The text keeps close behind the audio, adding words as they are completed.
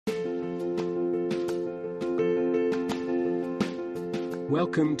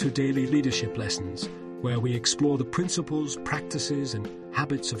Welcome to Daily Leadership Lessons, where we explore the principles, practices, and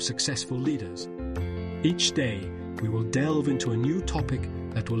habits of successful leaders. Each day, we will delve into a new topic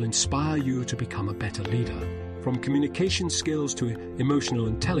that will inspire you to become a better leader. From communication skills to emotional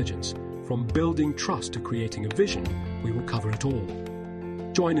intelligence, from building trust to creating a vision, we will cover it all.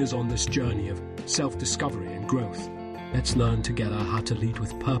 Join us on this journey of self-discovery and growth. Let's learn together how to lead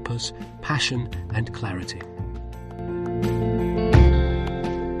with purpose, passion, and clarity.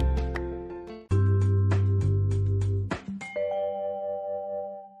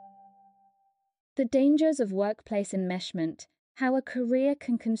 The dangers of workplace enmeshment, how a career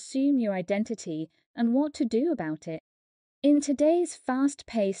can consume your identity, and what to do about it. In today's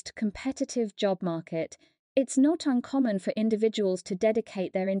fast-paced, competitive job market, it's not uncommon for individuals to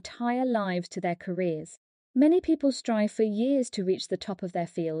dedicate their entire lives to their careers. Many people strive for years to reach the top of their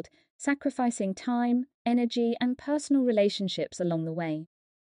field, sacrificing time, energy, and personal relationships along the way.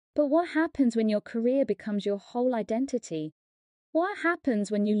 But what happens when your career becomes your whole identity? What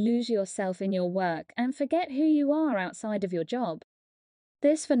happens when you lose yourself in your work and forget who you are outside of your job?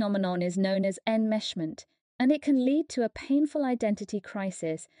 This phenomenon is known as enmeshment, and it can lead to a painful identity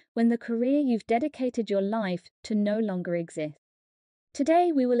crisis when the career you've dedicated your life to no longer exists.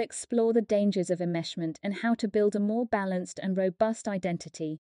 Today, we will explore the dangers of enmeshment and how to build a more balanced and robust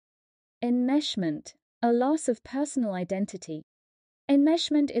identity. Enmeshment, a loss of personal identity.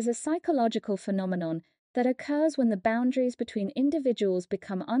 Enmeshment is a psychological phenomenon that occurs when the boundaries between individuals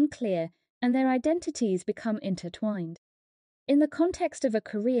become unclear and their identities become intertwined. In the context of a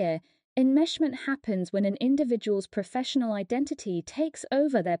career, enmeshment happens when an individual's professional identity takes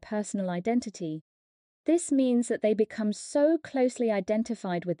over their personal identity. This means that they become so closely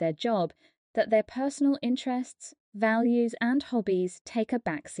identified with their job that their personal interests, values, and hobbies take a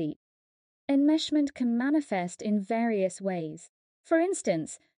backseat. Enmeshment can manifest in various ways. For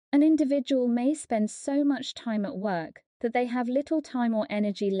instance, an individual may spend so much time at work that they have little time or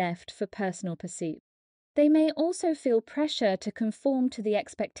energy left for personal pursuits. They may also feel pressure to conform to the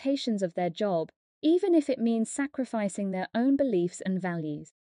expectations of their job, even if it means sacrificing their own beliefs and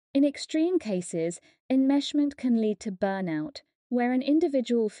values. In extreme cases, enmeshment can lead to burnout, where an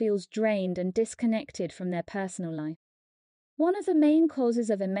individual feels drained and disconnected from their personal life. One of the main causes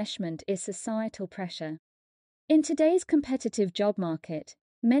of enmeshment is societal pressure. In today's competitive job market,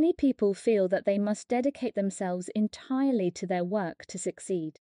 many people feel that they must dedicate themselves entirely to their work to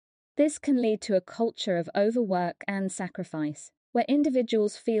succeed. This can lead to a culture of overwork and sacrifice, where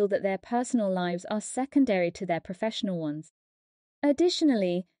individuals feel that their personal lives are secondary to their professional ones.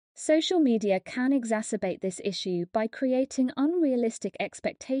 Additionally, social media can exacerbate this issue by creating unrealistic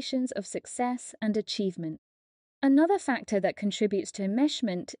expectations of success and achievement. Another factor that contributes to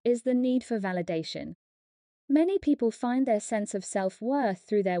enmeshment is the need for validation. Many people find their sense of self-worth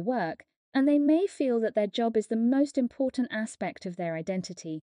through their work, and they may feel that their job is the most important aspect of their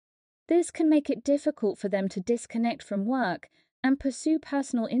identity. This can make it difficult for them to disconnect from work and pursue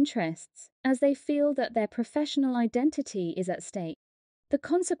personal interests, as they feel that their professional identity is at stake. The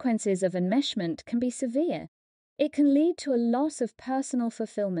consequences of enmeshment can be severe. It can lead to a loss of personal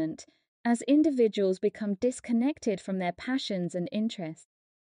fulfillment, as individuals become disconnected from their passions and interests.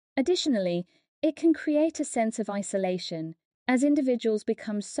 Additionally, it can create a sense of isolation, as individuals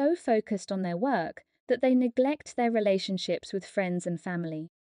become so focused on their work that they neglect their relationships with friends and family.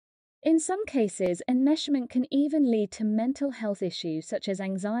 In some cases, enmeshment can even lead to mental health issues such as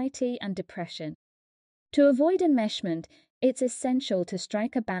anxiety and depression. To avoid enmeshment, it's essential to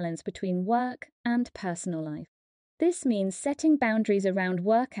strike a balance between work and personal life. This means setting boundaries around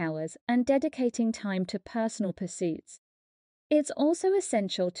work hours and dedicating time to personal pursuits. It's also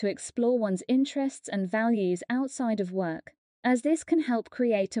essential to explore one's interests and values outside of work, as this can help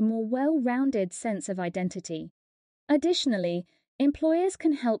create a more well-rounded sense of identity. Additionally, employers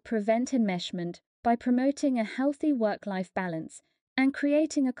can help prevent enmeshment by promoting a healthy work-life balance and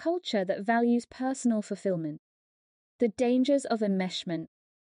creating a culture that values personal fulfillment. The dangers of enmeshment.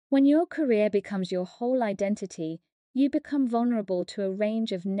 When your career becomes your whole identity, you become vulnerable to a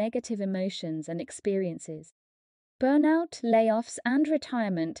range of negative emotions and experiences. Burnout, layoffs, and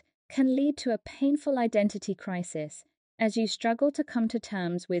retirement can lead to a painful identity crisis as you struggle to come to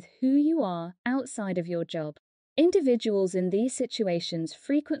terms with who you are outside of your job. Individuals in these situations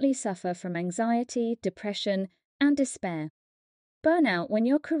frequently suffer from anxiety, depression, and despair. Burnout, when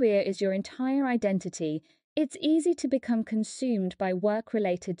your career is your entire identity, it's easy to become consumed by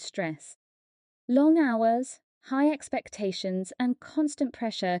work-related stress. Long hours, high expectations, and constant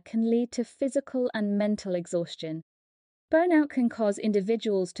pressure can lead to physical and mental exhaustion. Burnout can cause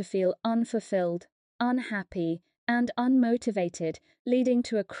individuals to feel unfulfilled, unhappy, and unmotivated, leading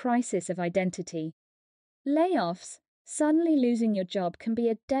to a crisis of identity. Layoffs, suddenly losing your job, can be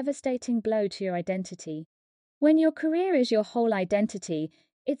a devastating blow to your identity. When your career is your whole identity,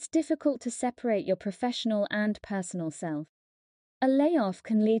 it's difficult to separate your professional and personal self. A layoff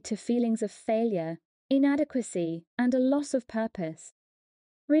can lead to feelings of failure, inadequacy, and a loss of purpose.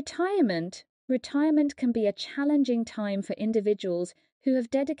 Retirement can be a challenging time for individuals who have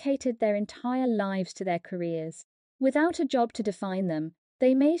dedicated their entire lives to their careers. Without a job to define them,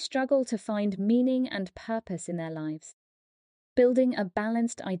 they may struggle to find meaning and purpose in their lives. Building a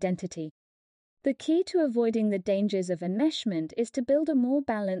balanced identity. The key to avoiding the dangers of enmeshment is to build a more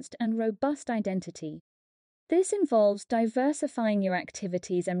balanced and robust identity. This involves diversifying your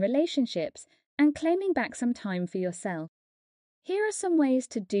activities and relationships and claiming back some time for yourself. Here are some ways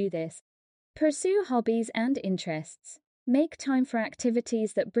to do this. Pursue hobbies and interests. Make time for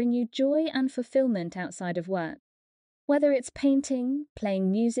activities that bring you joy and fulfillment outside of work. Whether it's painting,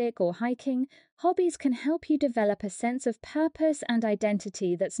 playing music, or hiking, hobbies can help you develop a sense of purpose and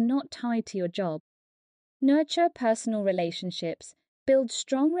identity that's not tied to your job. Nurture personal relationships. Build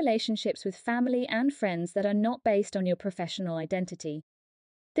strong relationships with family and friends that are not based on your professional identity.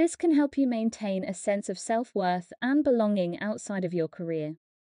 This can help you maintain a sense of self-worth and belonging outside of your career.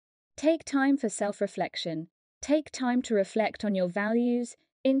 Take time for self-reflection. Take time to reflect on your values,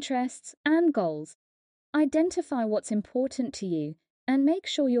 interests, and goals. Identify what's important to you and make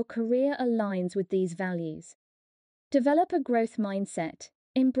sure your career aligns with these values. Develop a growth mindset.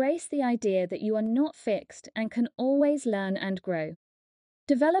 Embrace the idea that you are not fixed and can always learn and grow.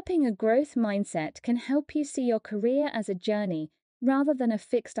 Developing a growth mindset can help you see your career as a journey rather than a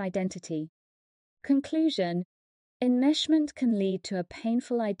fixed identity. Conclusion: enmeshment can lead to a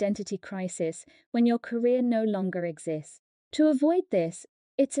painful identity crisis when your career no longer exists. To avoid this,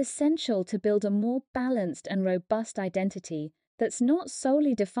 it's essential to build a more balanced and robust identity that's not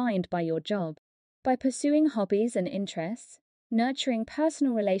solely defined by your job. By pursuing hobbies and interests, nurturing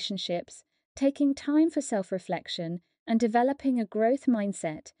personal relationships, taking time for self-reflection, and developing a growth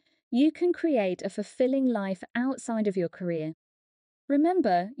mindset, you can create a fulfilling life outside of your career.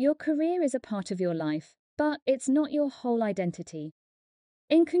 Remember, your career is a part of your life, but it's not your whole identity.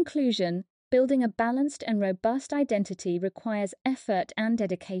 In conclusion, building a balanced and robust identity requires effort and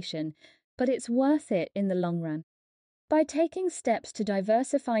dedication, but it's worth it in the long run. By taking steps to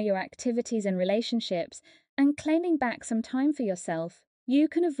diversify your activities and relationships and claiming back some time for yourself, you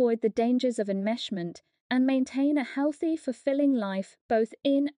can avoid the dangers of enmeshment and maintain a healthy, fulfilling life both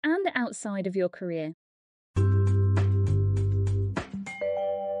in and outside of your career.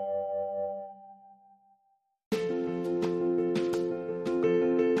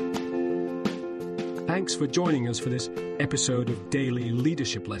 Thanks for joining us for this episode of Daily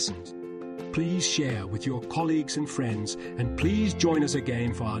Leadership Lessons. Please share with your colleagues and friends, and please join us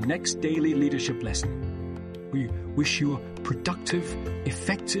again for our next Daily Leadership Lesson. We wish you a productive,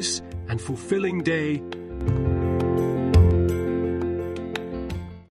 effective, and fulfilling day